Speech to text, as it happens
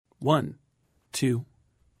1, 2,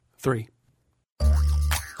 3.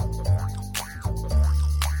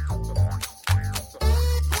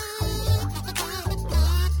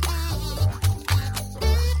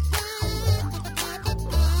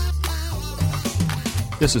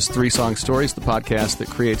 This is Three Song Stories, the podcast that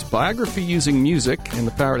creates biography using music and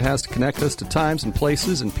the power it has to connect us to times and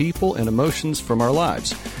places and people and emotions from our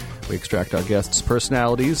lives. We extract our guests'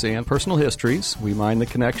 personalities and personal histories. We mine the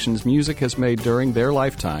connections music has made during their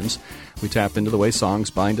lifetimes. We tap into the way songs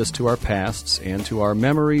bind us to our pasts and to our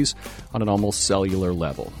memories on an almost cellular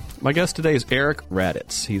level. My guest today is Eric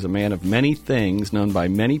Raditz. He's a man of many things, known by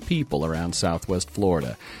many people around Southwest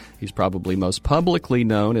Florida. He's probably most publicly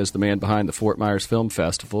known as the man behind the Fort Myers Film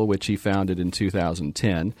Festival, which he founded in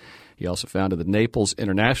 2010. He also founded the Naples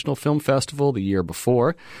International Film Festival the year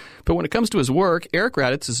before. But when it comes to his work, Eric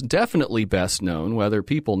Raditz is definitely best known, whether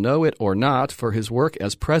people know it or not, for his work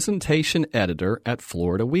as presentation editor at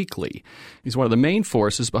Florida Weekly. He's one of the main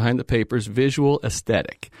forces behind the paper's visual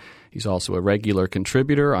aesthetic. He's also a regular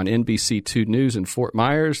contributor on NBC2 News in Fort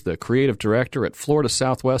Myers, the creative director at Florida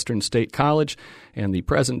Southwestern State College, and the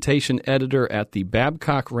presentation editor at the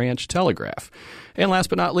Babcock Ranch Telegraph. And last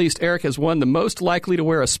but not least, Eric has won the Most Likely to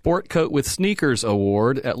Wear a Sport Coat with Sneakers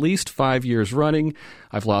award at least 5 years running.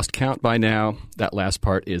 I've lost count by now. That last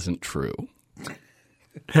part isn't true.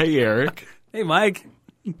 Hey, Eric. Hey, Mike.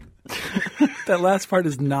 That last part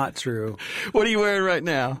is not true. What are you wearing right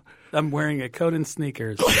now? I'm wearing a coat and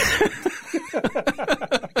sneakers.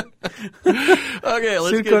 Okay,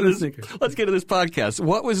 let's get to this podcast.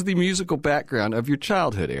 What was the musical background of your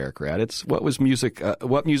childhood, Eric Raditz? What was music?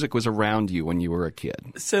 What music was around you when you were a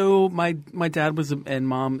kid? So my dad was and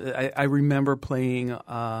mom. I remember playing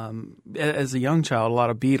as a young child a lot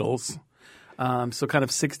of Beatles. So kind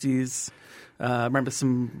of 60s. I remember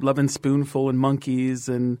some Lovin' Spoonful and Monkees,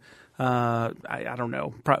 and I don't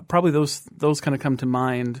know. Probably those kind of come to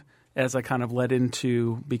mind as I kind of led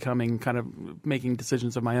into becoming kind of making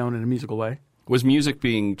decisions of my own in a musical way. Was music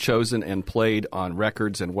being chosen and played on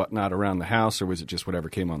records and whatnot around the house, or was it just whatever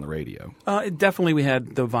came on the radio? Definitely we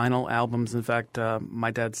had the vinyl albums. In fact,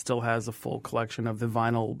 my dad still has a full collection of the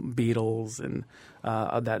vinyl Beatles and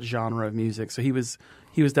of that genre of music. So he was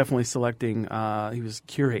definitely selecting, he was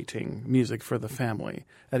curating music for the family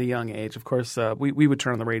at a young age. Of course, we would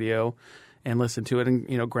turn on the radio and listen to it.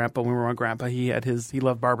 And, Grandpa, when we were on Grandpa, he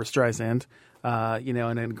loved Barbra Streisand,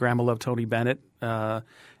 and then Grandma loved Tony Bennett.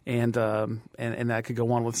 And that could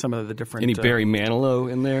go on with some of the different. Any Barry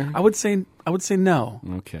Manilow in there? I would say no.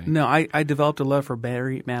 Okay. No, I developed a love for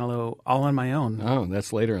Barry Manilow all on my own. Oh,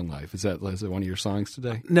 that's later in life. Is it one of your songs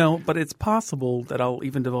today? No, but it's possible that I'll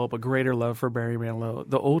even develop a greater love for Barry Manilow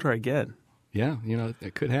the older I get. Yeah,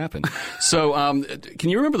 it could happen. So, can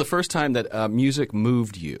you remember the first time that music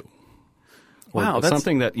moved you? Wow, that's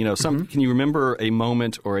something that Can you remember a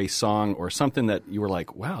moment or a song or something that you were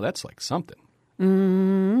like, "Wow, that's like something."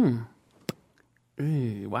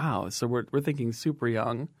 Wow. So we're thinking super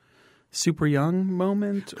young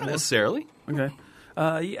moment? Not necessarily. Okay.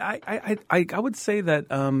 I would say that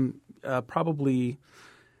probably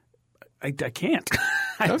I can't.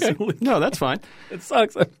 Okay. No, that's fine. It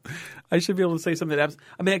sucks. I should be able to say something.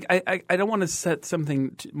 I don't want to set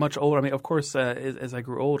something much older. I mean, of course, as I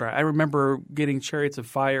grew older, I remember getting Chariots of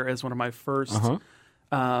Fire as one of my first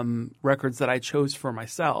records that I chose for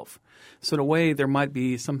myself. So in a way, there might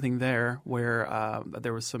be something there where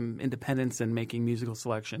there was some independence in making musical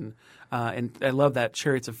selection. And I love that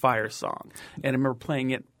Chariots of Fire song. And I remember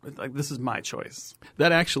playing it like, this is my choice.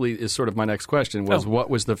 That actually is sort of my next question was, what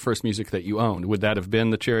was the first music that you owned? Would that have been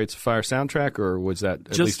the Chariots of Fire soundtrack, or was that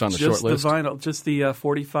at least on the short list? Just the vinyl, just the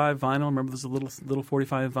 45 vinyl. Remember those little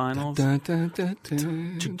 45 vinyls?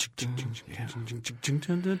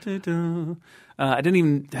 I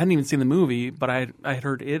hadn't even seen the movie, but I had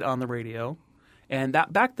heard it on the radio. And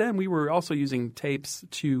that back then, we were also using tapes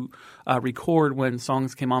to record when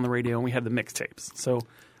songs came on the radio, and we had the mixtapes. So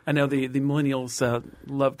I know the millennials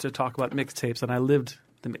love to talk about mixtapes, and I lived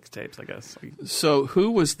the mixtapes, I guess. So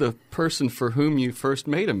who was the person for whom you first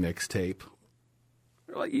made a mixtape?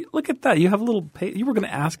 Look at that. You have a little you were going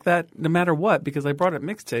to ask that no matter what, because I brought up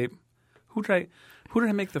mixtape. Who did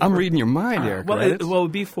I make the I'm first? reading your mind, Eric. It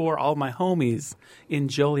would be for all my homies in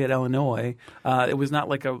Joliet, Illinois. It was not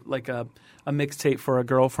like a mixtape for a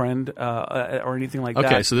girlfriend or anything like that.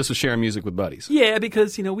 Okay, so this was sharing music with buddies. Yeah,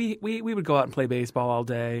 because we would go out and play baseball all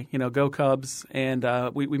day. Go Cubs, and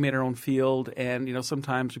we made our own field, and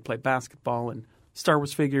sometimes we played basketball and Star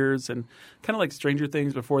Wars figures, and kind of like Stranger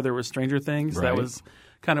Things before there was Stranger Things. Right. That was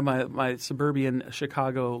kind of my suburban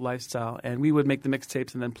Chicago lifestyle, and we would make the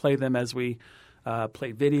mixtapes and then play them as we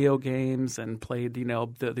played video games and played,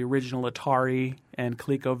 the original Atari and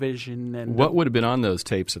ColecoVision. And what would have been on those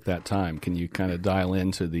tapes at that time? Can you kind of dial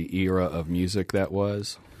into the era of music that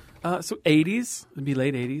was? So 80s, it'd be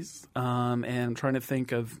late 80s, and I'm trying to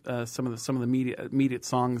think of some of the immediate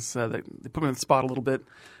songs that they put me on the spot a little bit.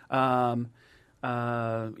 I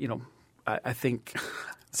think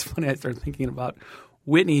it's funny. I started thinking about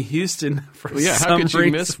Whitney Houston for some reason. How could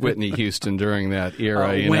you miss Whitney Houston during that era?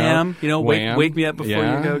 Wham! Wham. Wake me up before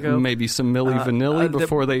you go. Maybe some Milli Vanilli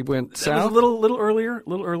before they went south. It was a little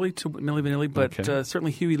early to Milli Vanilli, but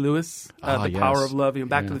certainly Huey Lewis, The Power of Love.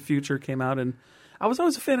 Back to the Future came out, and I was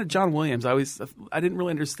always a fan of John Williams. I didn't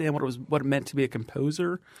really understand what it meant to be a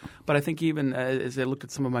composer, but I think even as I looked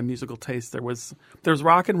at some of my musical tastes, there was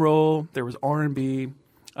rock and roll, there was R&B,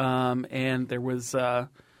 and there was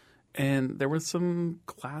some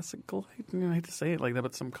classical. I hate to say it like that,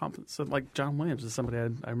 but some like John Williams is somebody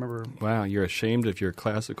I remember. Wow, you're ashamed of your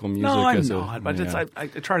classical music? No, I'm not. But I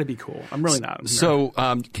try to be cool. I'm really not. So,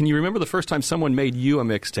 can you remember the first time someone made you a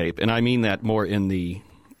mixtape? And I mean that more in the,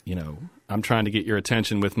 I'm trying to get your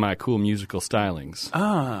attention with my cool musical stylings.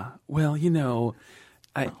 Well,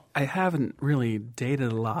 I haven't really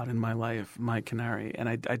dated a lot in my life, Mike Canary, and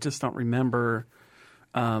I just don't remember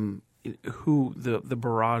who the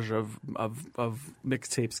barrage of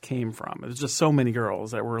mixtapes came from. There's just so many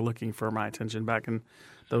girls that were looking for my attention back in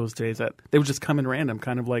those days that they would just come in random,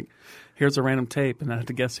 kind of like, here's a random tape, and I had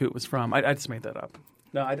to guess who it was from. I just made that up.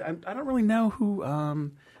 No, I don't really know who.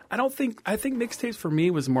 I think mixtapes for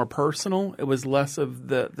me was more personal. It was less of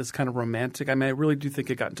this kind of romantic. I really do think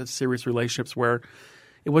it got into serious relationships where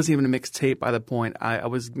it wasn't even a mixtape by the point I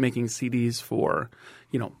was making CDs for,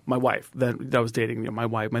 my wife that I was dating,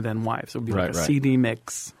 my then wife. So it would be like a CD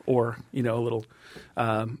mix or, a little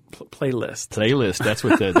playlist. Playlist.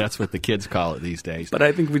 That's what the kids call it these days. But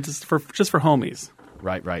I think we just for homies.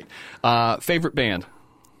 Right. Favorite band?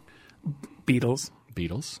 Beatles.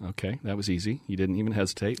 Okay, that was easy. You didn't even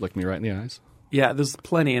hesitate. Look me right in the eyes. Yeah, there's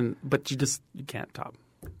plenty, but you can't top.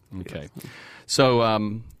 Okay. So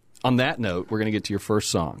on that note, we're going to get to your first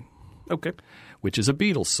song. Okay. Which is a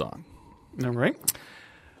Beatles song. All right.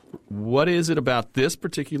 What is it about this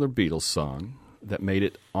particular Beatles song that made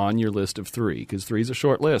it on your list of 3? Because 3 is a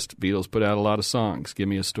short list. Beatles put out a lot of songs. Give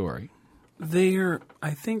me a story. I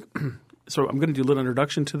think, so I'm going to do a little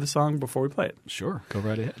introduction to the song before we play it. Sure. Go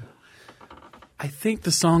right ahead. I think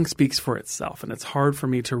the song speaks for itself, and it's hard for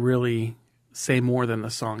me to really say more than the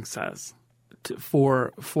song says.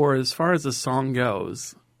 For as far as the song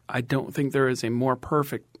goes, I don't think there is a more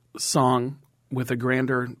perfect song with a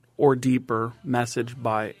grander or deeper message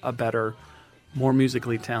by a better, more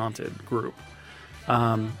musically talented group.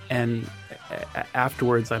 And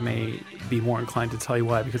afterwards, I may be more inclined to tell you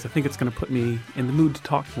why, because I think it's going to put me in the mood to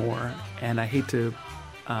talk more, and I hate to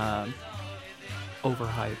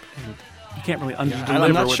overhype and you can't really under-deliver.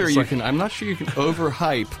 I'm not sure you can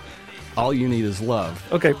overhype All You Need Is Love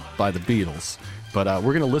by the Beatles. But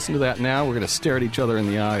we're going to listen to that now. We're going to stare at each other in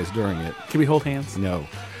the eyes during it. Can we hold hands? No.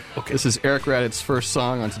 Okay. This is Eric Radditz's first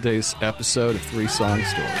song on today's episode of 3 Song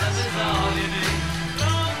Stories.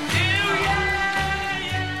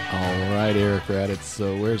 All right, Eric Radditz.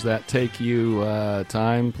 So where's that take you?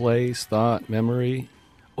 Time, place, thought, memory?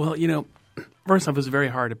 Well, first off, it was very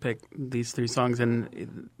hard to pick these 3 songs,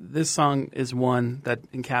 and this song is one that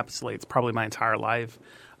encapsulates probably my entire life.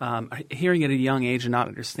 Hearing it at a young age and not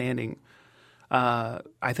understanding,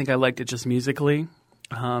 I think I liked it just musically.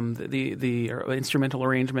 The instrumental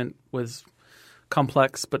arrangement was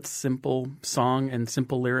complex but simple song and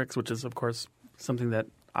simple lyrics, which is, of course, something that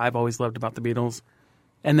I've always loved about the Beatles.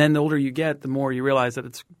 And then the older you get, the more you realize that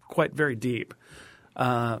it's quite very deep,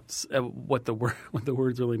 what the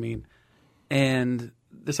words really mean. And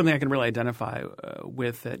there's something I can really identify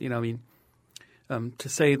with that. To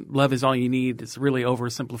say love is all you need is really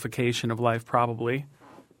oversimplification of life, probably,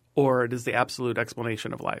 or it is the absolute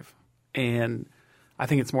explanation of life. And I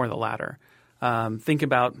think it's more the latter. Think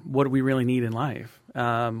about what do we really need in life.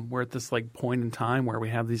 We're at this point in time where we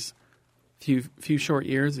have these few short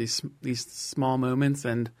years, these small moments,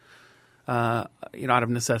 and out of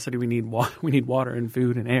necessity, we need water and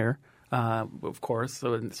food and air, of course.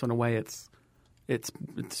 So in a way, it's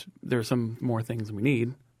there are some more things we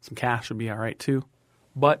need. Some cash would be all right too,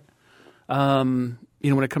 but when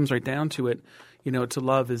it comes right down to it, to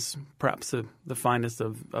love is perhaps the finest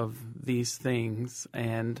of these things.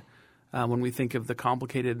 And when we think of the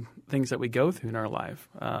complicated things that we go through in our life,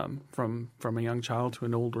 from a young child to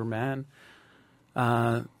an older man,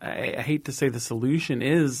 I hate to say the solution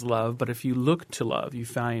is love, but if you look to love, you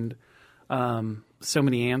find so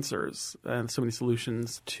many answers and so many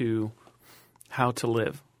solutions to how to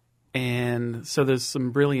live. And so there's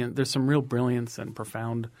some real brilliance and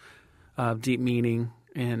profound, deep meaning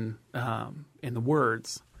in the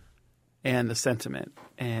words and the sentiment.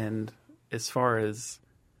 And as far as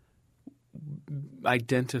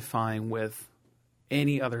identifying with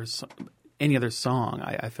any other song,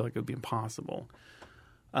 I feel like it would be impossible,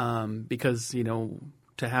 because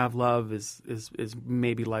to have love is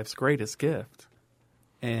maybe life's greatest gift,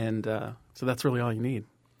 and so that's really all you need.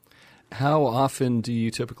 How often do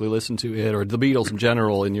you typically listen to it, or the Beatles in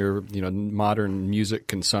general, in your modern music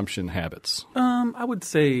consumption habits? I would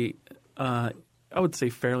say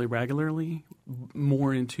fairly regularly,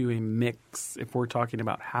 more into a mix. If we're talking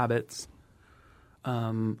about habits,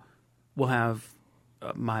 we'll have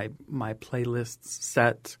my playlists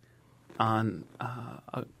set on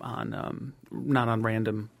not on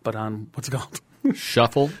random, but on what's it called?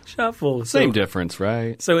 Shuffle. Same difference,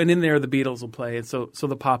 right? So, and in there the Beatles will play, and so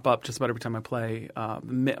they'll pop up just about every time I play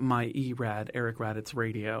my Eric Raditz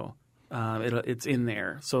radio. It's in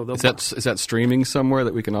there. So is that streaming somewhere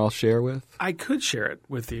that we can all share with? I could share it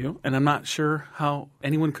with you, and I'm not sure how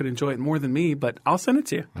anyone could enjoy it more than me, but I'll send it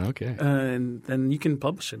to you. Okay. And then you can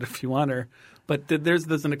publish it if you want. But there's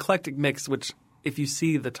an eclectic mix, which if you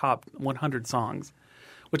see the top 100 songs,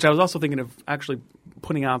 which I was also thinking of actually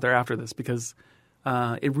putting out there after this, because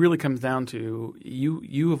it really comes down to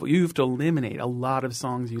you have to eliminate a lot of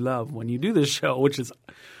songs you love when you do this show, which is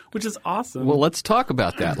awesome. Well, let's talk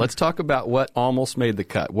about that. Let's talk about what almost made the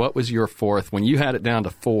cut. What was your fourth? When you had it down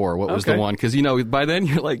to 4, what was the one? Because by then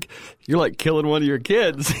you're like killing one of your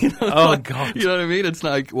kids. Oh God! You know what I mean? It's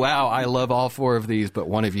like, wow, I love all 4 of these, but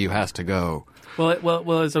one of you has to go.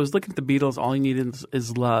 Well, as I was looking at the Beatles, all you need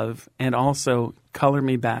is love, and also Color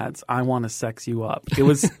Me Bad's I Want to Sex You Up. It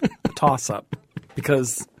was a toss-up,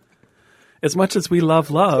 because as much as we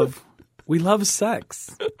love, we love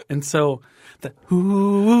sex. And so the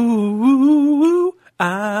ooh,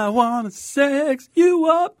 I want to sex you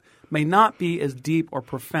up may not be as deep or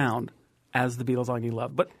profound as the Beatles' All You Need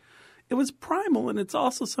Love, but it was primal, and it's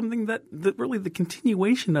also something that really the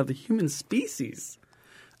continuation of the human species.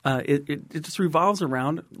 It just revolves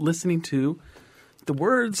around listening to the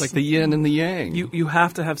words. It's like the yin and the yang. You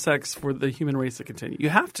have to have sex for the human race to continue. You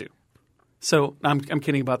have to. So I'm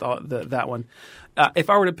kidding about that one. If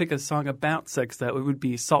I were to pick a song about sex, that it would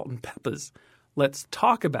be Salt and Pepper's Let's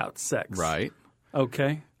Talk About Sex. Right.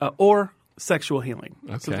 Okay. Or Sexual Healing.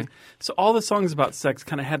 Okay. So all the songs about sex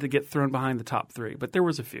kind of had to get thrown behind the top 3, but there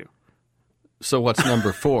was a few. So what's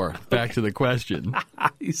number 4? Back to the question.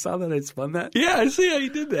 You saw that I spun that? Yeah, I see how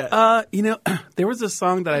you did that. There was a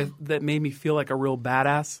song that made me feel like a real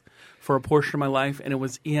badass for a portion of my life, and it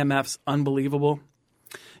was EMF's Unbelievable.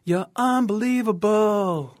 You're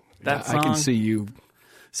unbelievable. That song. I can see you.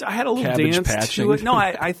 So I had a little dance patching. to it. No,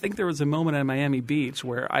 I think there was a moment at Miami Beach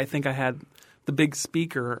where I think I had the big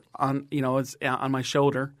speaker on my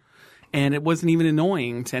shoulder, and it wasn't even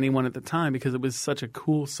annoying to anyone at the time because it was such a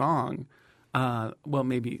cool song. Well,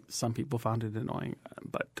 maybe some people found it annoying,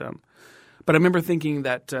 but I remember thinking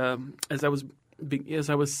that as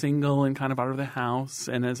I was single and kind of out of the house,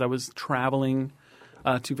 and as I was traveling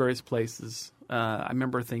to various places, I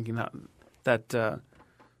remember thinking that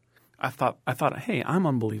I thought, hey, I'm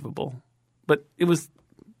unbelievable, but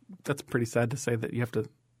that's pretty sad to say that you have to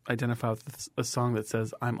identify with a song that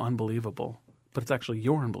says I'm unbelievable, but it's actually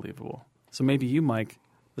you're unbelievable. So maybe you, Mike,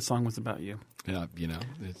 the song was about you. Yeah,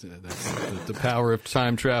 that's the power of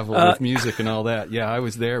time travel with music and all that. Yeah, I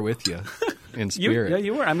was there with you in spirit.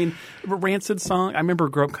 You were. I mean, Rancid song. I remember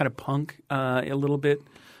grew up kind of punk a little bit.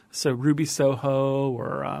 So Ruby Soho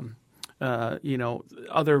or,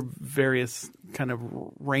 other various kind of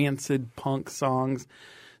rancid punk songs.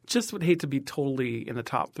 Just would hate to be totally in the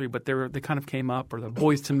top 3, but they kind of came up. Or the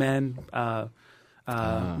Boyz II Men. How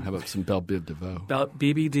about some Belle Biv DeVoe?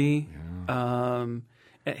 BBD. Yeah.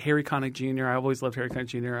 Harry Connick Jr. I always loved Harry Connick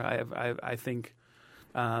Jr. I think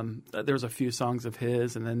there was a few songs of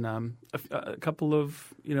his, and then a couple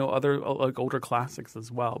of other like older classics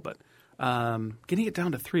as well. But getting it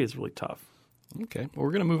down to 3 is really tough. Okay, well,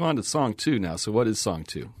 we're going to move on to song 2 now. So what is song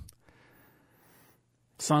 2?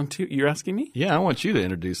 Song 2? You're asking me? Yeah, I want you to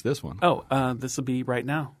introduce this one. Oh, this will be Right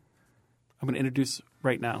Now. I'm going to introduce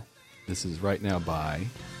Right Now. This is Right Now by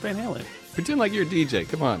Van Halen. Pretend like you're a DJ.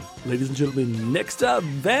 Come on. Ladies and gentlemen, next up,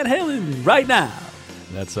 Van Halen, Right Now.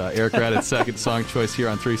 That's Eric Raditz's second song choice here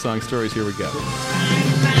on 3 Song Stories. Here we go.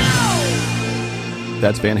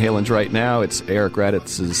 That's Van Halen's Right Now. It's Eric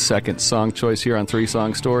Raditz's second song choice here on 3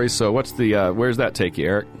 Song Stories. So what's where's that take you,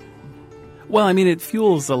 Eric? Well, I mean, it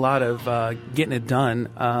fuels a lot of getting it done,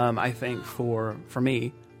 I think, for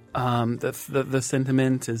me. The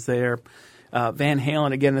sentiment is there. Van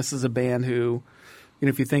Halen, again, this is a band who,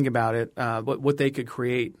 if you think about it, what they could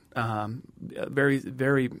create, very,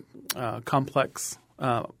 very complex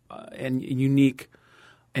and unique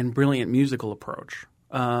and brilliant musical approach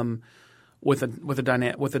with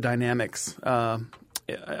the dynamics of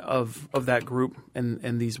that group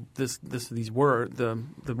and these words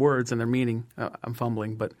and their meaning. I'm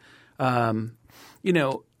fumbling, but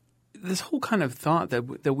this whole kind of thought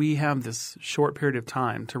that we have this short period of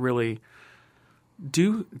time to really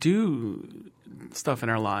do stuff in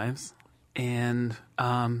our lives, and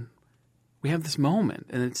we have this moment,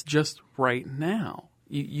 and it's just right now.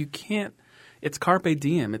 You can't. It's carpe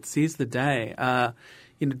diem. It seize the day.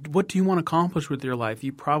 What do you want to accomplish with your life?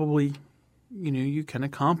 You probably, you can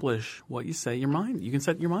accomplish what you set your mind. You can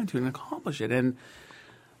set your mind to and accomplish it. And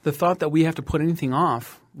the thought that we have to put anything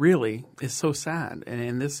off really is so sad. And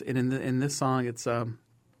in this song, it's I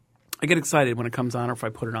get excited when it comes on or if I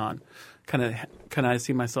put it on. Kind of I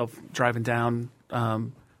see myself driving down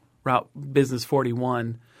Route Business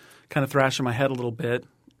 41, kind of thrashing my head a little bit,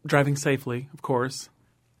 driving safely, of course,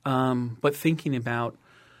 but thinking about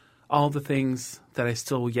all the things that I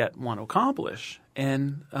still yet want to accomplish.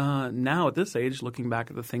 And now at this age, looking back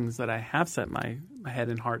at the things that I have set my head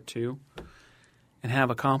and heart to and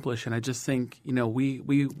have accomplished, and I just think, we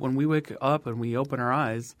when we wake up and we open our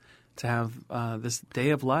eyes to have this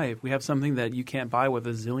day of life, we have something that you can't buy with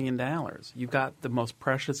 $1 zillion. You've got the most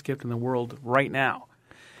precious gift in the world right now.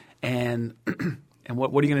 And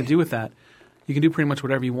what are you going to do with that? You can do pretty much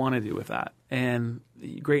whatever you want to do with that. And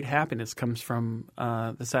great happiness comes from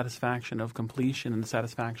the satisfaction of completion and the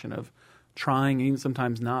satisfaction of trying, even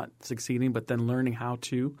sometimes not succeeding, but then learning how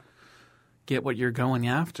to get what you're going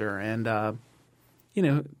after. And I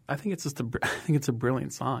think it's a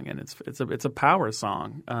brilliant song, and it's a power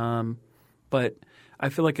song. But I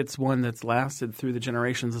feel like it's one that's lasted through the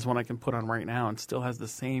generations. It's one I can put on right now and still has the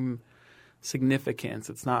same significance.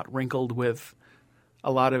 It's not wrinkled with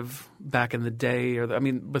a lot of back in the day,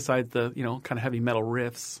 besides the kind of heavy metal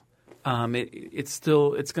riffs,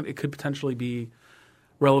 it could potentially be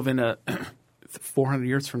relevant 400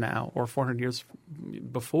 years from now or 400 years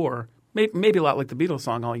before. Maybe a lot like the Beatles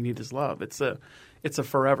song, "All You Need Is Love." It's a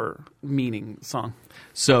forever meaning song.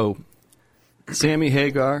 So, Sammy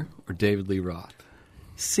Hagar or David Lee Roth?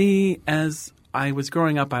 See, as I was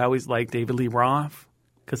growing up, I always liked David Lee Roth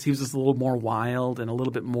because he was just a little more wild and a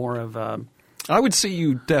little bit more of a. I would see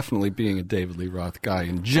you definitely being a David Lee Roth guy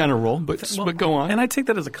in general, but go on. And I take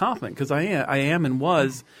that as a compliment because I am and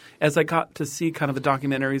was, as I got to see kind of the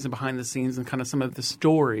documentaries and behind the scenes and kind of some of the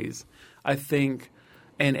stories, I think,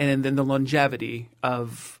 and then the longevity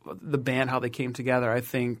of the band, how they came together, I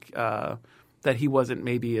think that he wasn't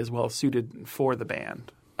maybe as well suited for the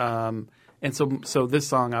band. And so this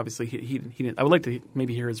song, obviously, he didn't. I would like to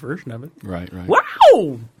maybe hear his version of it. Right.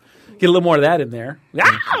 Wow! Get a little more of that in there.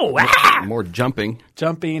 Wow! More jumping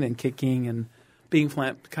and kicking and being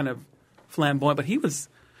kind of flamboyant. But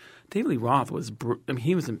David Lee Roth was.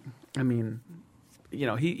 He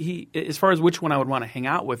as far as which one I would want to hang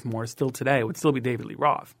out with more still today, it would still be David Lee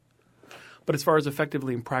Roth. But as far as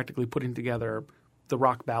effectively and practically putting together the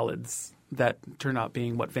rock ballads that turned out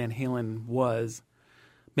being what Van Halen was.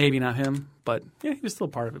 Maybe not him, but yeah, he was still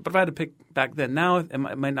part of it. But if I had to pick back then, now it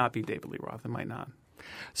might not be David Lee Roth. It might not.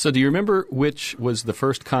 So do you remember which was the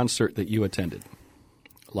first concert that you attended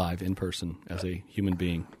live in person as a human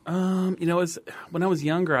being? When I was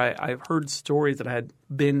younger, I've heard stories that I had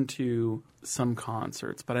been to some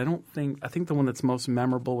concerts, but I think the one that's most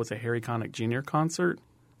memorable was a Harry Connick Jr. concert,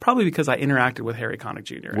 probably because I interacted with Harry Connick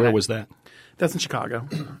Jr. Where was that? That's in Chicago,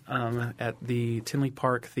 at the Tinley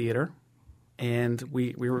Park Theater. And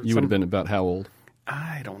we were. You would have been about how old?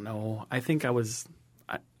 I don't know. I think I was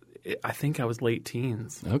late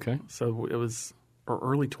teens. Okay. So it was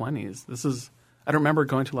early 20s. I don't remember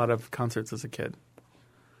going to a lot of concerts as a kid.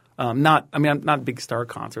 Not big star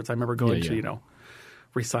concerts. I remember going to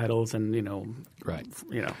recitals and Right.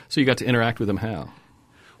 So you got to interact with them how?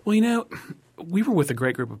 Well, we were with a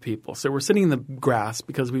great group of people. So we're sitting in the grass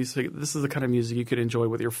because this is the kind of music you could enjoy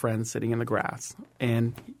with your friends sitting in the grass.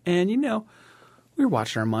 And we were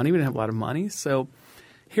watching our money. We didn't have a lot of money. So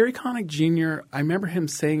Harry Connick Jr., I remember him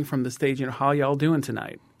saying from the stage, how y'all doing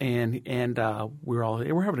tonight? And we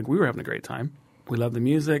were having a great time. We loved the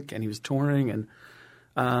music, and he was touring, and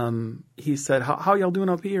he said, how y'all doing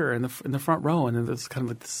up here in the front row? And then there's kind of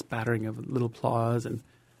like the spattering of little applause, and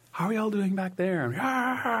how are y'all doing back there?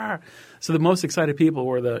 And, so the most excited people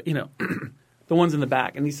were the ones in the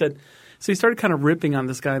back. And he said, so he started kind of ripping on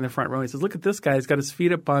this guy in the front row. He says, "Look at this guy. He's got his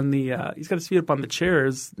feet up on the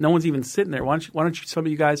chairs. No one's even sitting there. Why don't you some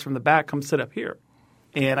of you guys from the back come sit up here?"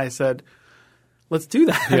 And I said, let's do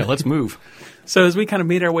that. Yeah, let's move. So as we kind of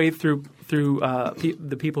made our way through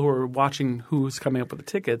the people who were watching who was coming up with the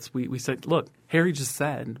tickets, we said, look, Harry just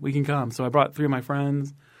said we can come. So I brought 3 of my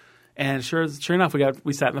friends, and sure enough,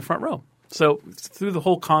 we sat in the front row. So through the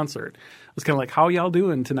whole concert, it was kind of like, how are y'all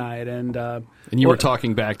doing tonight? And you were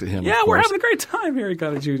talking back to him. Yeah, of we're course. having a great time, Harry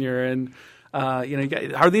Connick Jr. And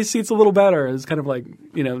are these seats a little better? It was kind of like,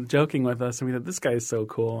 joking with us. And we thought, this guy is so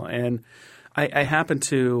cool. And I think I happened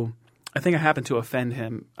to offend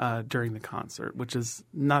him during the concert, which is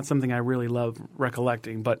not something I really love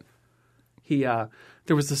recollecting. But there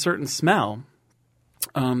was a certain smell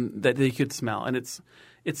that he could smell, and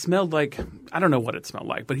it smelled like, I don't know what it smelled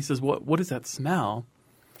like, but he says, "What is that smell?"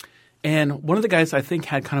 And one of the guys, I think,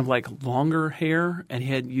 had kind of like longer hair, and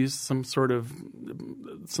he had used some sort of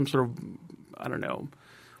I don't know,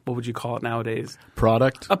 what would you call it nowadays?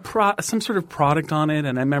 Product? Some sort of product on it.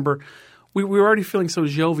 And I remember we were already feeling so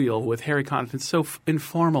jovial with Harry Connick and so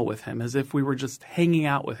informal with him, as if we were just hanging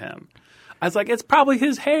out with him. I was like, it's probably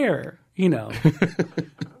his hair,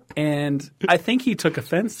 And I think he took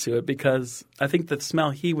offense to it, because I think the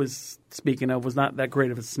smell he was speaking of was not that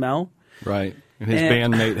great of a smell. Right. And his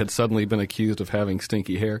bandmate had suddenly been accused of having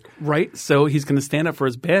stinky hair. Right. So he's going to stand up for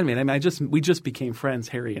his bandmate. I mean, we just became friends,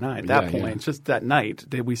 Harry and I, at that point. Yeah. Just that night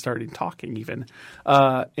that we started talking even.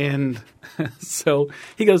 And so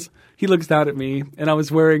he looks down at me, and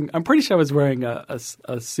I'm pretty sure I was wearing a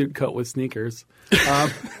suit coat with sneakers.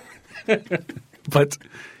 But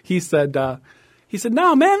he said,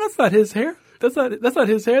 no, man, that's not his hair. That's not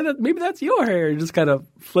his hair. Maybe that's your hair. Just kind of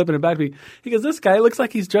flipping it back to me. He goes, this guy looks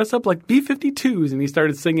like he's dressed up like B-52s. And he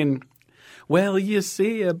started singing, well, you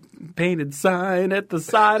see a painted sign at the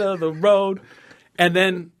side of the road. And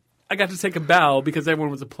then I got to take a bow because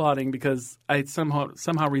everyone was applauding, because I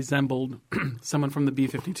somehow resembled someone from the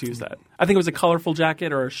B-52 set. I think it was a colorful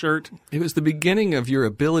jacket or a shirt. It was the beginning of your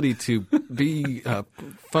ability to be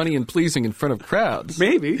funny and pleasing in front of crowds.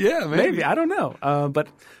 Maybe. Yeah, maybe. I don't know. But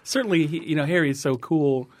certainly, Harry is so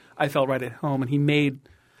cool. I felt right at home, and he made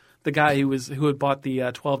the guy who had bought the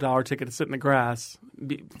 $12 ticket to sit in the grass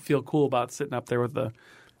feel cool about sitting up there with the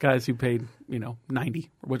guys who paid $90,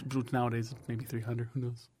 which nowadays is maybe $300. Who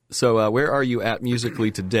knows? So where are you at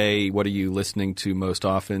musically today? What are you listening to most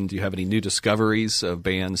often? Do you have any new discoveries of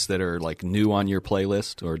bands that are like new on your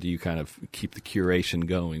playlist, or do you kind of keep the curation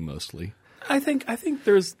going mostly? I think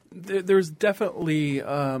there's definitely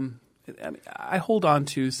I hold on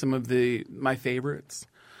to some of my favorites.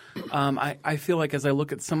 I feel like as I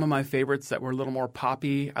look at some of my favorites that were a little more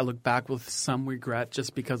poppy, I look back with some regret,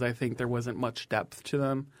 just because I think there wasn't much depth to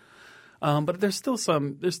them. But there's still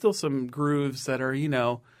some grooves that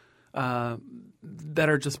are that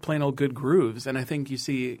are just plain old good grooves, and I think you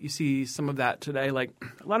see some of that today. Like,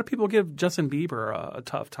 a lot of people give Justin Bieber a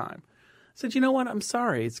tough time. I said, you know what? I'm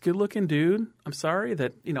sorry. It's a good looking dude. I'm sorry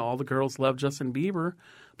that all the girls love Justin Bieber,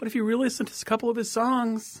 but if you really listen to a couple of his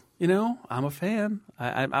songs, I'm a fan.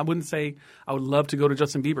 I wouldn't say I would love to go to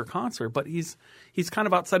Justin Bieber concert, but he's kind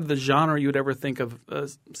of outside of the genre you would ever think of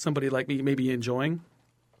somebody like me maybe enjoying.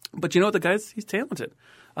 But you know what, the guy's he's talented.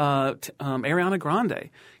 Ariana Grande,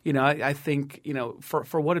 I think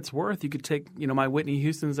for what it's worth, you could take my Whitney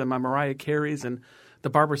Houstons and my Mariah Careys and the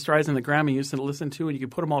Barbra Streisand, the Grammy used to listen to, and you could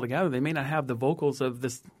put them all together. They may not have the vocals of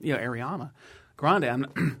this Ariana Grande.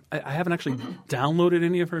 I haven't actually downloaded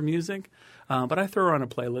any of her music, but I throw her on a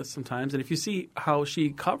playlist sometimes. And if you see how she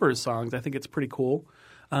covers songs, I think it's pretty cool.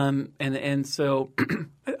 And so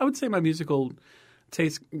I would say my musical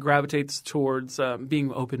taste gravitates towards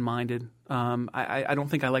being open-minded. I don't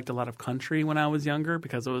think I liked a lot of country when I was younger,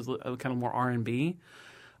 because it was kind of more R&B.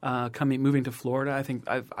 Moving to Florida, I think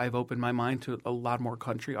I've opened my mind to a lot more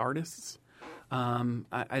country artists.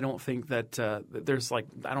 I don't think that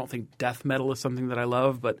I don't think death metal is something that I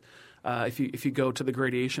love, but if you go to the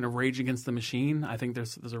gradation of Rage Against the Machine, I think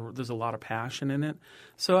there's a lot of passion in it.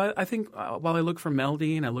 So I think while I look for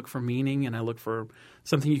melody and I look for meaning and I look for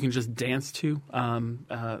something you can just dance to,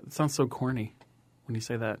 it sounds so corny when you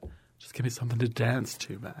say that. Just give me something to dance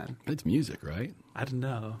to, man. It's music, right? I don't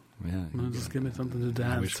know. Yeah, just give me something to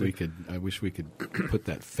dance to. I wish we could put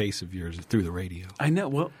that face of yours through the radio. I know.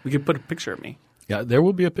 Well, we could put a picture of me. Yeah, there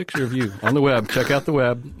will be a picture of you on the web. Check out the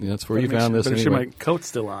web. That's where you found this. Make sure my coat's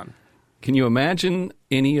still on. Can you imagine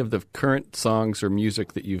any of the current songs or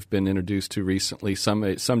music that you've been introduced to recently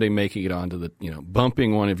someday making it onto the,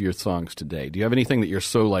 bumping one of your songs today? Do you have anything that you're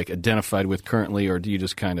so identified with currently, or do you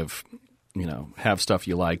just kind of, have stuff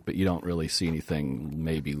you like, but you don't really see anything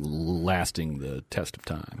maybe lasting the test of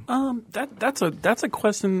time? That's a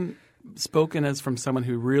question spoken as from someone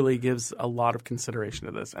who really gives a lot of consideration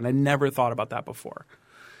to this, and I never thought about that before.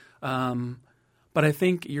 But I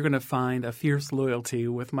think you're going to find a fierce loyalty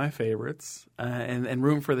with my favorites and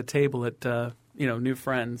room for the table at new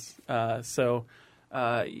friends. So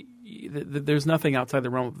there's nothing outside the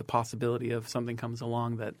realm of the possibility of something comes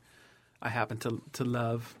along that I happen to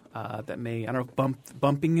love that may, I don't know if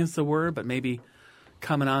bumping is the word, but maybe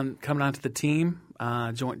coming on to the team,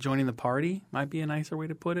 joining the party might be a nicer way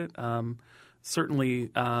to put it.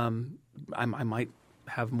 Certainly, I might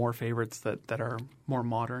have more favorites that are more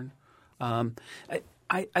modern.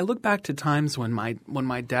 I look back to times when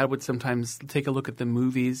my dad would sometimes take a look at the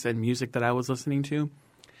movies and music that I was listening to,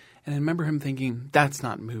 and I remember him thinking, "That's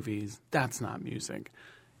not movies, that's not music,"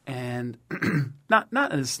 and not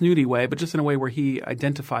in a snooty way, but just in a way where he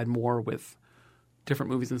identified more with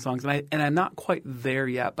different movies and songs. And I'm not quite there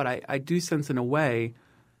yet, but I do sense in a way,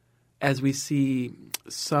 as we see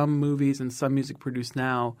some movies and some music produced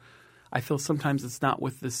now, I feel sometimes it's not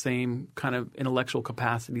with the same kind of intellectual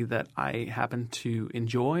capacity that I happen to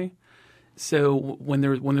enjoy. So when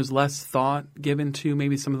there's less thought given to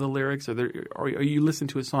maybe some of the lyrics, or you listen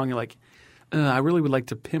to a song, you're like, I really would like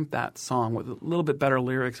to pimp that song with a little bit better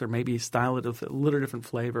lyrics, or maybe style it with a little different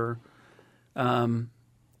flavor. I'm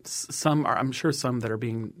sure some that are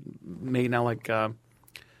being made now, like I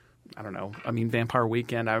don't know. I mean, Vampire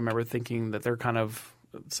Weekend. I remember thinking that they're kind of.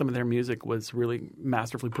 Some of their music was really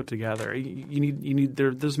masterfully put together.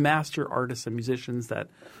 There's master artists and musicians that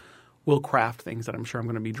will craft things that I'm sure I'm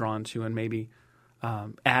going to be drawn to and maybe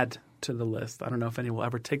add to the list. I don't know if any will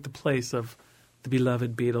ever take the place of the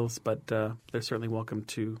beloved Beatles, but they're certainly welcome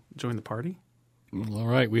to join the party. All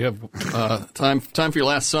right, we have time for your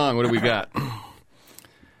last song. What do we got?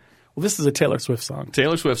 Well, this is a Taylor Swift song.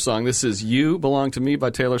 Taylor Swift song. This is You Belong to Me by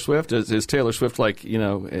Taylor Swift. Is Taylor Swift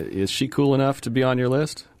is she cool enough to be on your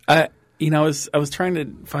list? I was trying to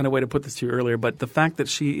find a way to put this to you earlier, but the fact that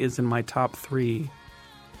she is in my top 3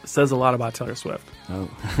 says a lot about Taylor Swift. Oh.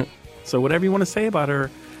 So whatever you want to say about her,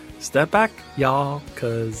 step back, y'all,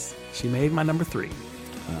 because she made my number 3.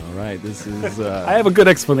 All right. This is... I have a good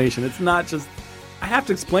explanation. It's not just... I have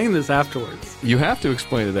to explain this afterwards. You have to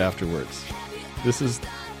explain it afterwards. This is...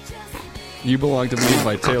 You Belong to Me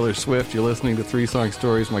by Taylor Swift. You're listening to 3 Song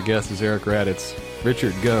Stories. My guest is Eric Raditz.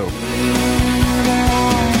 Richard, go.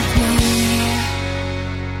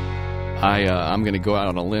 I'm going to go out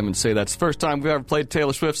on a limb and say that's the first time we've ever played a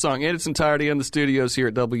Taylor Swift song in its entirety in the studios here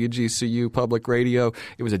at WGCU Public Radio.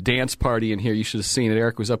 It was a dance party in here. You should have seen it.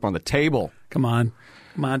 Eric was up on the table. Come on.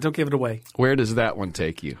 Don't give it away. Where does that one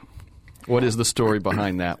take you? What is the story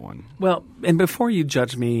behind that one? Well, and before you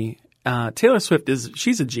judge me, Taylor Swift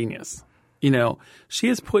she's a genius. She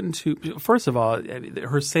is put into – first of all,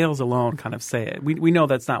 her sales alone kind of say it. We know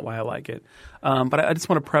that's not why I like it. But I just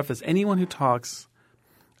want to preface, anyone who talks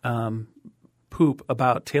poop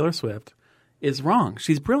about Taylor Swift is wrong.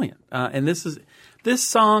 She's brilliant. And this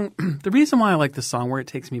song – the reason why I like this song, where it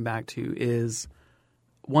takes me back to, is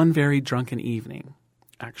one very drunken evening,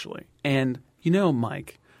 actually. And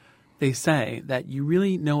Mike, they say that you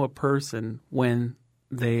really know a person when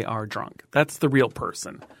they are drunk. That's the real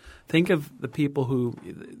person. Think of the people who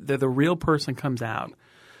the real person comes out.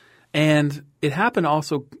 And it happened to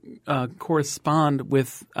also correspond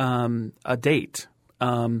with a date.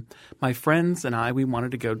 My friends and we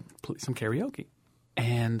wanted to go play some karaoke.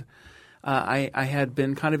 And I had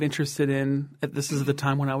been kind of interested in – this is the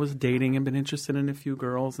time when I was dating and been interested in a few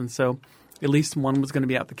girls. And so at least one was going to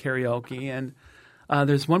be out the karaoke. And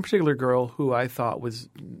there's one particular girl who I thought was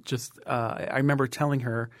just I remember telling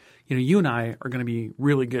her – you and I are going to be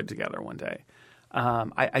really good together one day.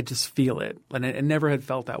 I just feel it. And I never had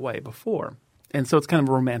felt that way before. And so it's kind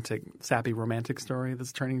of a sappy romantic story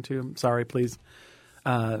that's turning to. Sorry, please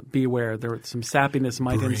be aware. Some sappiness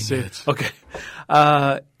might ensue. Okay.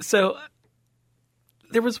 So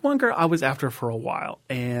there was one girl I was after for a while.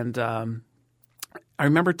 And I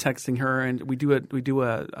remember texting her, and we do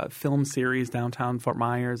a film series downtown Fort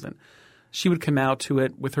Myers. And she would come out to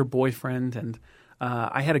it with her boyfriend, and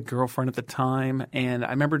I had a girlfriend at the time, and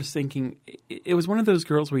I remember just thinking it was one of those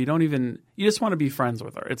girls where you just want to be friends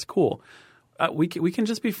with her. It's cool. We can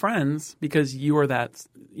just be friends because you are that.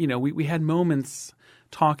 We had moments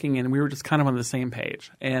talking, and we were just kind of on the same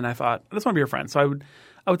page. And I thought, I just want to be your friend. So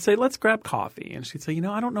I would say, let's grab coffee, and she'd say,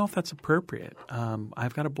 I don't know if that's appropriate.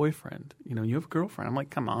 I've got a boyfriend. You have a girlfriend. I'm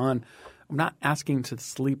like, come on. I'm not asking to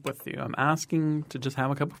sleep with you. I'm asking to just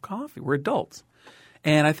have a cup of coffee. We're adults.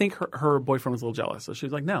 And I think her boyfriend was a little jealous. So she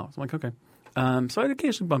was like, no. So I'm like, okay. So I'd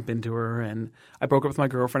occasionally bump into her, and I broke up with my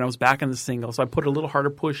girlfriend. I was back in the single, so I put a little harder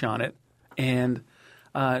push on it. And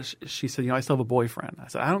she said, I still have a boyfriend. I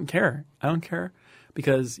said, I don't care.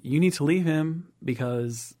 because you need to leave him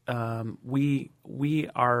because we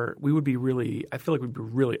would be really, I feel like we'd be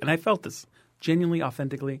really, and I felt this genuinely,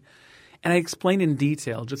 authentically, and I explained in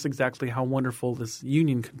detail just exactly how wonderful this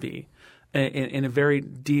union could be in a very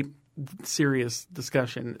deep, serious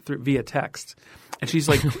discussion via text. And she's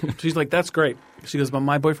like, that's great. She goes, but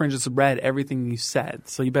my boyfriend just read everything you said,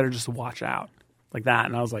 so you better just watch out, like that.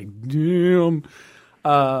 And I was like, damn.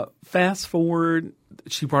 Fast forward,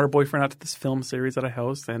 she brought her boyfriend out to this film series that I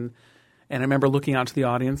host, and I remember looking out to the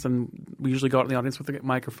audience, and we usually go out in the audience with a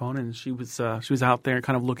microphone, and she was out there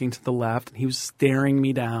kind of looking to the left, and he was staring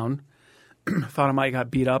me down. Thought I might got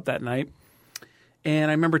beat up that night. And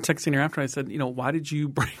I remember texting her after. I said, why did you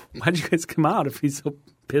guys come out if he's so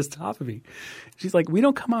pissed off of me? She's like, we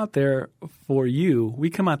don't come out there for you. We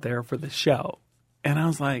come out there for the show. And I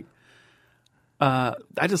was like, I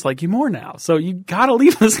just like you more now. So you got to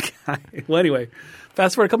leave this guy. Well, anyway,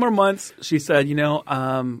 fast forward a couple more months. She said,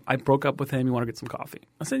 I broke up with him. You want to get some coffee?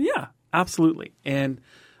 I said, yeah, absolutely. And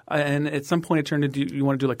at some point it turned into, you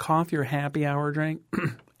want to do like coffee or happy hour drink?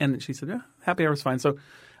 And she said, yeah, happy hour is fine. So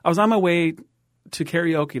I was on my way to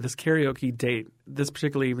this karaoke date this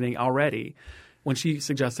particular evening already when she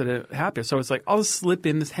suggested a happy hour. So it's like, I'll just slip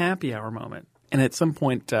in this happy hour moment. And at some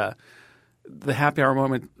point, the happy hour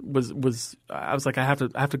moment was I was like, I have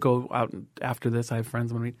to go out after this. I have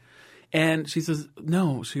friends I'm going to meet. And she says,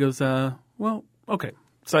 no. She goes, well, okay.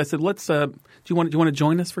 So I said, let's. Do you want to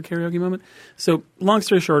join us for karaoke moment? So long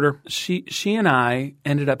story shorter, she and I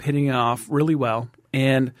ended up hitting it off really well,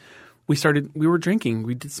 and we were drinking.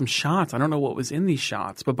 We did some shots. I don't know what was in these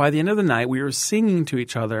shots, but by the end of the night, we were singing to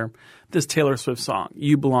each other this Taylor Swift song,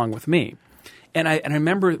 "You Belong with Me." And I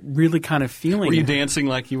remember really kind of feeling. Were you dancing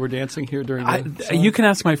like you were dancing here during the song? You can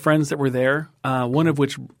ask my friends that were there, one of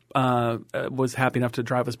which was happy enough to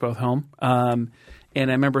drive us both home. And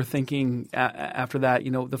I remember thinking after that,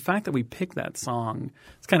 the fact that we picked that song,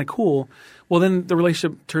 it's kind of cool. Well, then the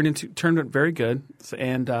relationship turned out very good,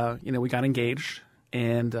 and we got engaged,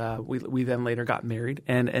 and we then later got married.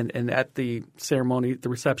 And at the ceremony, the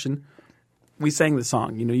reception, we sang the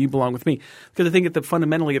song, "You Belong with Me," because I think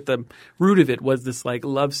fundamentally at the root of it was this like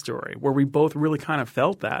love story where we both really kind of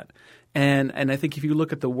felt that. And I think if you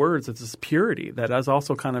look at the words, it's this purity that is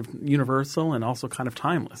also kind of universal and also kind of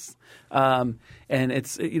timeless. And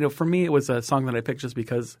it's for me, it was a song that I picked just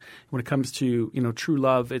because when it comes to true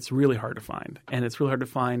love, it's really hard to find, and it's really hard to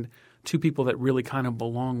find two people that really kind of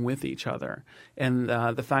belong with each other. And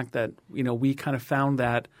the fact that we kind of found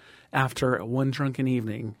that after one drunken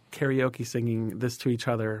evening, karaoke singing this to each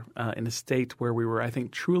other in a state where we were, I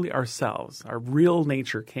think, truly ourselves, our real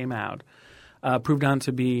nature came out, proved on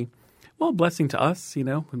to be. Well, a blessing to us, we've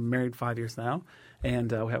been married 5 years now,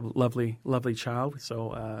 and we have a lovely, lovely child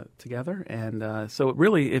together. And so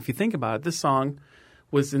really, if you think about it, this song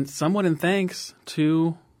was somewhat in thanks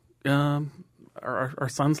to our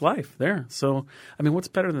son's life there. So, I mean, what's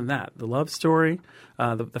better than that? The love story,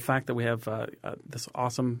 the fact that we have this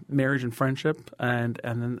awesome marriage and friendship, and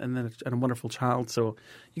then a wonderful child. So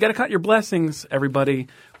you got to count your blessings, everybody,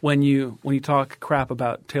 when you talk crap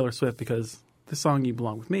about Taylor Swift, because the song "You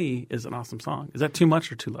Belong with Me" is an awesome song. Is that too much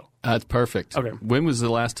or too low? It's perfect. Okay. When was the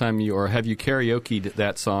last time have you karaoke'd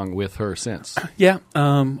that song with her since? Yeah.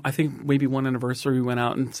 I think maybe one anniversary we went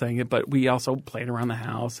out and sang it, but we also played around the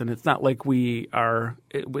house, and it's not like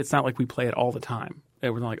it's not like we play it all the time.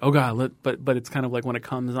 We're like, oh God, but it's kind of like when it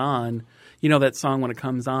comes on, that song when it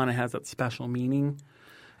comes on, it has that special meaning.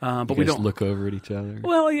 But we don't look over at each other.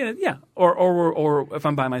 Well, yeah. Or if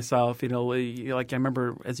I'm by myself, like I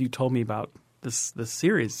remember as you told me about this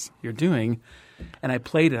series you're doing, and I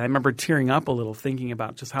played it. I remember tearing up a little, thinking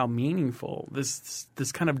about just how meaningful this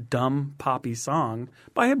kind of dumb poppy song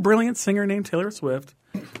by a brilliant singer named Taylor Swift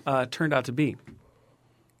turned out to be.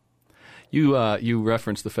 You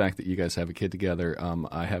referenced the fact that you guys have a kid together.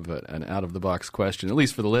 I have an out-of-the-box question, at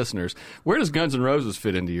least for the listeners. Where does Guns N' Roses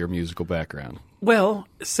fit into your musical background? Well,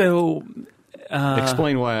 so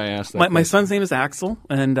explain why I asked that. My son's name is Axel,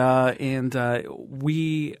 and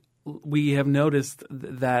we have noticed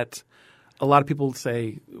that a lot of people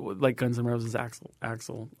say like Guns N' Roses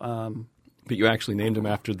Axel. But you actually named him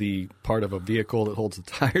after the part of a vehicle that holds the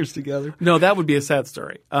tires together? No, that would be a sad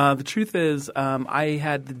story. The truth is I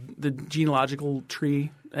had the genealogical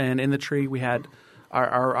tree, and in the tree we had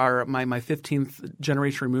my 15th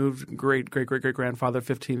generation removed great-great-great-great-grandfather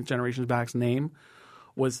 15th generations back's name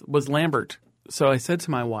was Lambert. So I said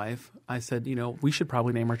to my wife, we should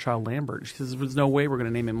probably name our child Lambert. She says, there's no way we're going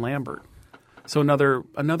to name him Lambert. So another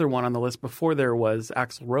one on the list before there was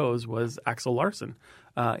Axl Rose was Axel Larson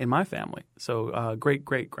in my family. So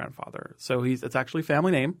great-great-grandfather. So it's actually a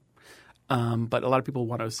family name. but a lot of people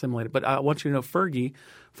want to assimilate it. But I want you to know Fergie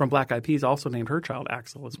from Black Eyed Peas also named her child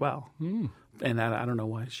Axel as well. And I don't know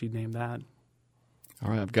why she named that. All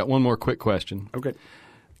right, I've got one more quick question. Okay.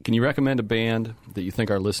 Can you recommend a band that you think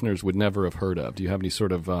our listeners would never have heard of? Do you have any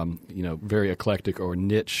sort of very eclectic or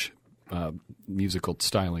niche musical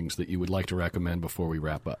stylings that you would like to recommend before we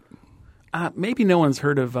wrap up? Maybe no one's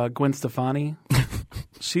heard of Gwen Stefani.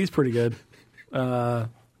 She's pretty good.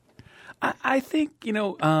 I think,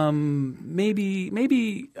 maybe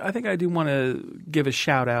I think I do want to give a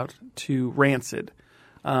shout out to Rancid.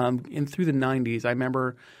 Through the 90s, I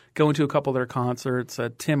remember going to a couple of their concerts.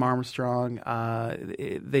 Tim Armstrong,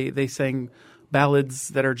 they sang ballads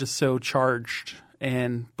that are just so charged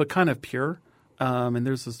but kind of pure. And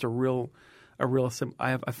there's just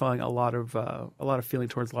I feel like a lot of feeling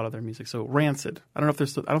towards a lot of their music. So Rancid. I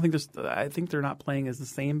think they're not playing as the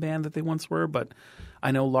same band that they once were, but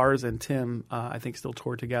I know Lars and Tim I think still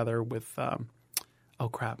tour together with oh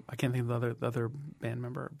crap, I can't think of the other band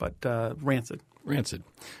member, but Rancid. Rancid.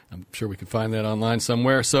 I'm sure we can find that online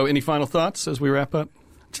somewhere. So any final thoughts as we wrap up?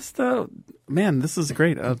 Just, man, this is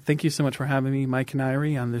great. Thank you so much for having me, Mike and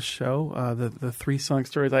Irie, on this show. The 3 song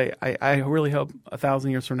stories. I really hope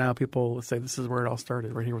 1,000 years from now people will say this is where it all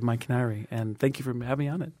started, right here with Mike and Irie. And thank you for having me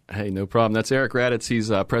on it. Hey, no problem. That's Eric Raditz. He's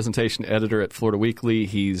a presentation editor at Florida Weekly.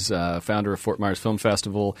 He's founder of Fort Myers Film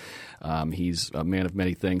Festival. He's a man of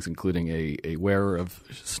many things, including a wearer of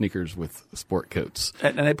sneakers with sport coats.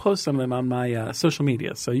 And I post some of them on my social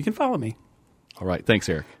media, so you can follow me. All right. Thanks,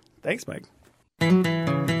 Eric. Thanks, Mike.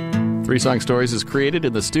 3 Song Stories is created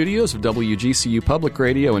in the studios of WGCU Public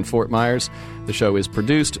Radio in Fort Myers. The show is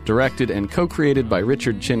produced, directed, and co-created by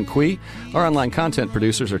Richard Chin Kui. Our online content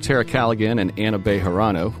producers are Tara Callaghan and Anna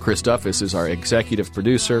Bejarano. Chris Duffus is our executive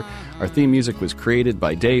producer. Our theme music was created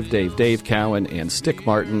by Dave Cowan and Stick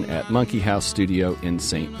Martin at Monkey House Studio in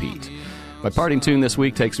St. Pete. My parting tune this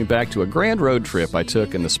week takes me back to a grand road trip I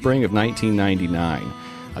took in the spring of 1999.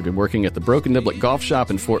 I've been working at the Broken Niblet Golf Shop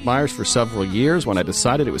in Fort Myers for several years when I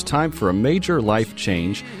decided it was time for a major life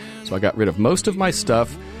change. So I got rid of most of my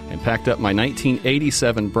stuff and packed up my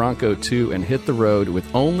 1987 Bronco 2 and hit the road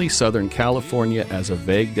with only Southern California as a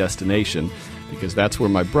vague destination, because that's where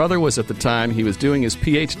my brother was at the time. He was doing his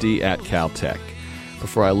PhD at Caltech.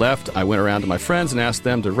 Before I left, I went around to my friends and asked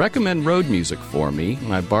them to recommend road music for me,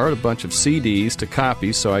 and I borrowed a bunch of CDs to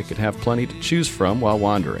copy so I could have plenty to choose from while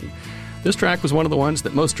wandering. This track was one of the ones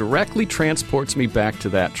that most directly transports me back to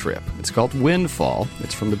that trip. It's called Windfall.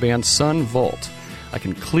 It's from the band Sun Volt. I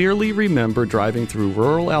can clearly remember driving through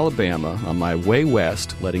rural Alabama on my way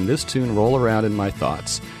west, letting this tune roll around in my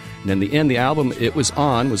thoughts. And in the end, the album it was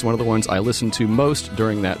on was one of the ones I listened to most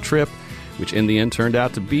during that trip, which in the end turned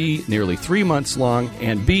out to be nearly 3 months long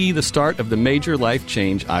and be the start of the major life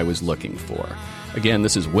change I was looking for. Again,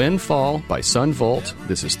 this is Windfall by Sun Volt.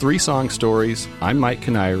 This is 3 Song Stories. I'm Mike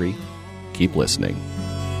Canary. Keep listening.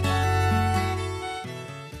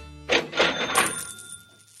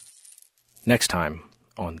 Next time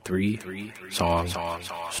on 3 Song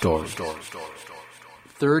Stories.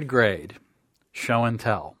 3rd grade, show and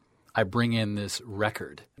tell. I bring in this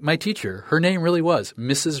record. My teacher, her name really was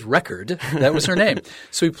Mrs. Record. That was her name.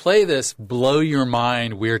 So we play this blow your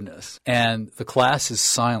mind weirdness, and the class is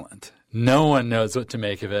silent. No one knows what to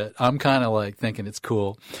make of it. I'm kind of like thinking it's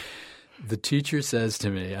cool. The teacher says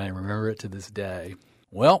to me, I remember it to this day,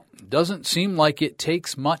 "Well, doesn't seem like it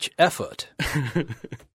takes much effort."